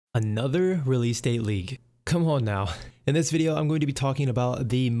Another release date leak. Come on now. In this video, I'm going to be talking about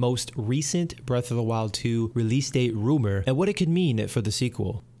the most recent Breath of the Wild 2 release date rumor and what it could mean for the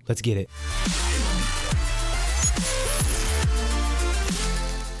sequel. Let's get it.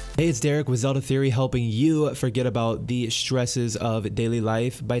 Hey, it's Derek with Zelda Theory, helping you forget about the stresses of daily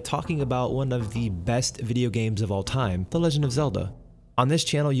life by talking about one of the best video games of all time, The Legend of Zelda. On this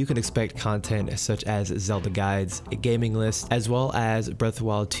channel, you can expect content such as Zelda guides, a gaming list, as well as Breath of the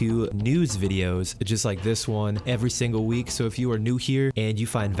Wild 2 news videos, just like this one, every single week. So if you are new here and you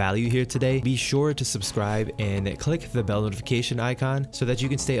find value here today, be sure to subscribe and click the bell notification icon so that you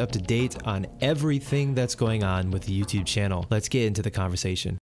can stay up to date on everything that's going on with the YouTube channel. Let's get into the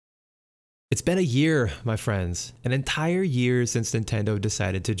conversation. It's been a year, my friends, an entire year since Nintendo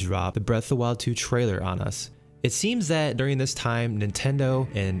decided to drop the Breath of the Wild 2 trailer on us. It seems that during this time, Nintendo,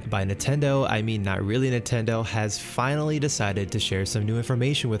 and by Nintendo, I mean not really Nintendo, has finally decided to share some new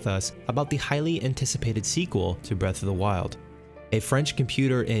information with us about the highly anticipated sequel to Breath of the Wild. A French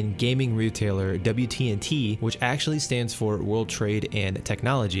computer and gaming retailer, WT&T, which actually stands for World Trade and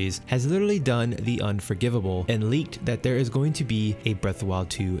Technologies, has literally done the unforgivable and leaked that there is going to be a Breath of the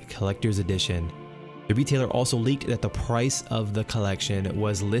Wild 2 Collector's Edition. The retailer also leaked that the price of the collection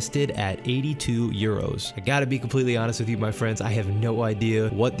was listed at 82 euros. I gotta be completely honest with you, my friends, I have no idea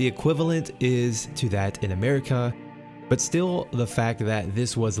what the equivalent is to that in America, but still, the fact that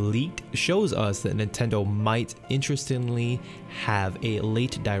this was leaked shows us that Nintendo might interestingly have a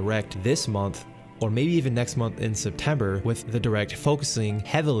late direct this month, or maybe even next month in September, with the direct focusing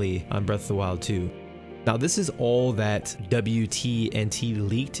heavily on Breath of the Wild 2. Now, this is all that WT&T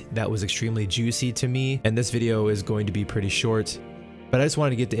leaked that was extremely juicy to me, and this video is going to be pretty short, but I just wanted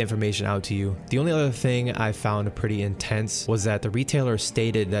to get the information out to you. The only other thing I found pretty intense was that the retailer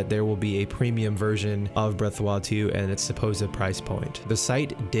stated that there will be a premium version of Breath of the Wild 2 and its supposed price point. The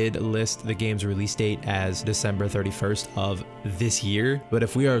site did list the game's release date as December 31st of this year, but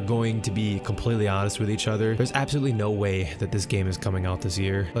if we are going to be completely honest with each other, there's absolutely no way that this game is coming out this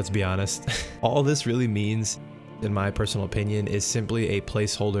year. Let's be honest. All this really means, in my personal opinion, is simply a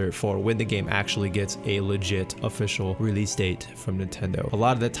placeholder for when the game actually gets a legit official release date from Nintendo. A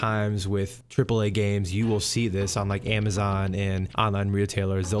lot of the times with AAA games, you will see this on like Amazon and online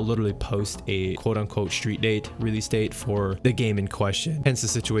retailers. They'll literally post a quote-unquote street date, release date for the game in question. Hence the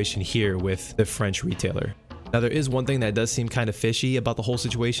situation here with the French retailer. Now, there is one thing that does seem kind of fishy about the whole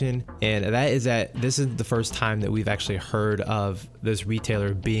situation, and that is that this is the first time that we've actually heard of this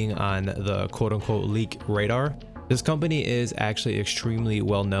retailer being on the quote-unquote leak radar. This company is actually extremely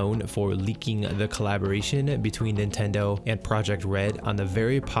well known for leaking the collaboration between Nintendo and Project Red on the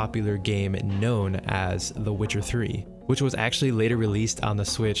very popular game known as The Witcher 3, which was actually later released on the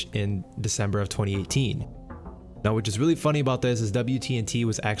Switch in December of 2018. Now, which is really funny about this is WT&T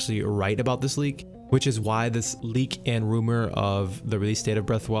was actually right about this leak, which is why this leak and rumor of the release date of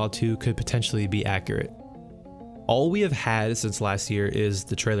Breath of the Wild 2 could potentially be accurate. All we have had since last year is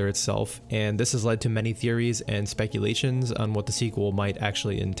the trailer itself, and this has led to many theories and speculations on what the sequel might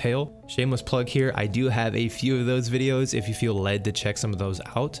actually entail. Shameless plug here, I do have a few of those videos if you feel led to check some of those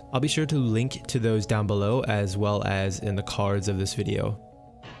out. I'll be sure to link to those down below as well as in the cards of this video.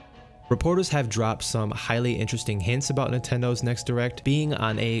 Reporters have dropped some highly interesting hints about Nintendo's next Direct being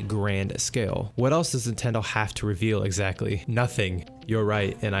on a grand scale. What else does Nintendo have to reveal exactly? Nothing. You're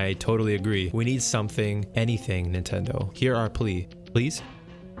right, and I totally agree. We need something, anything, Nintendo. Hear our plea, please.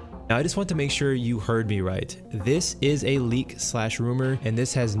 Now, I just want to make sure you heard me right. This is a leak/rumor, and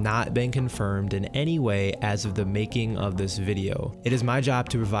this has not been confirmed in any way as of the making of this video. It is my job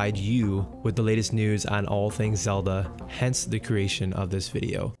to provide you with the latest news on all things Zelda, hence the creation of this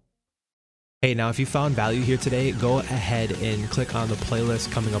video. Hey, now if you found value here today, go ahead and click on the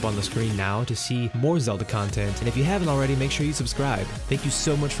playlist coming up on the screen now to see more Zelda content. And if you haven't already, make sure you subscribe. Thank you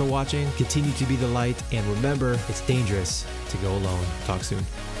so much for watching. Continue to be the light, and remember, it's dangerous to go alone. Talk soon.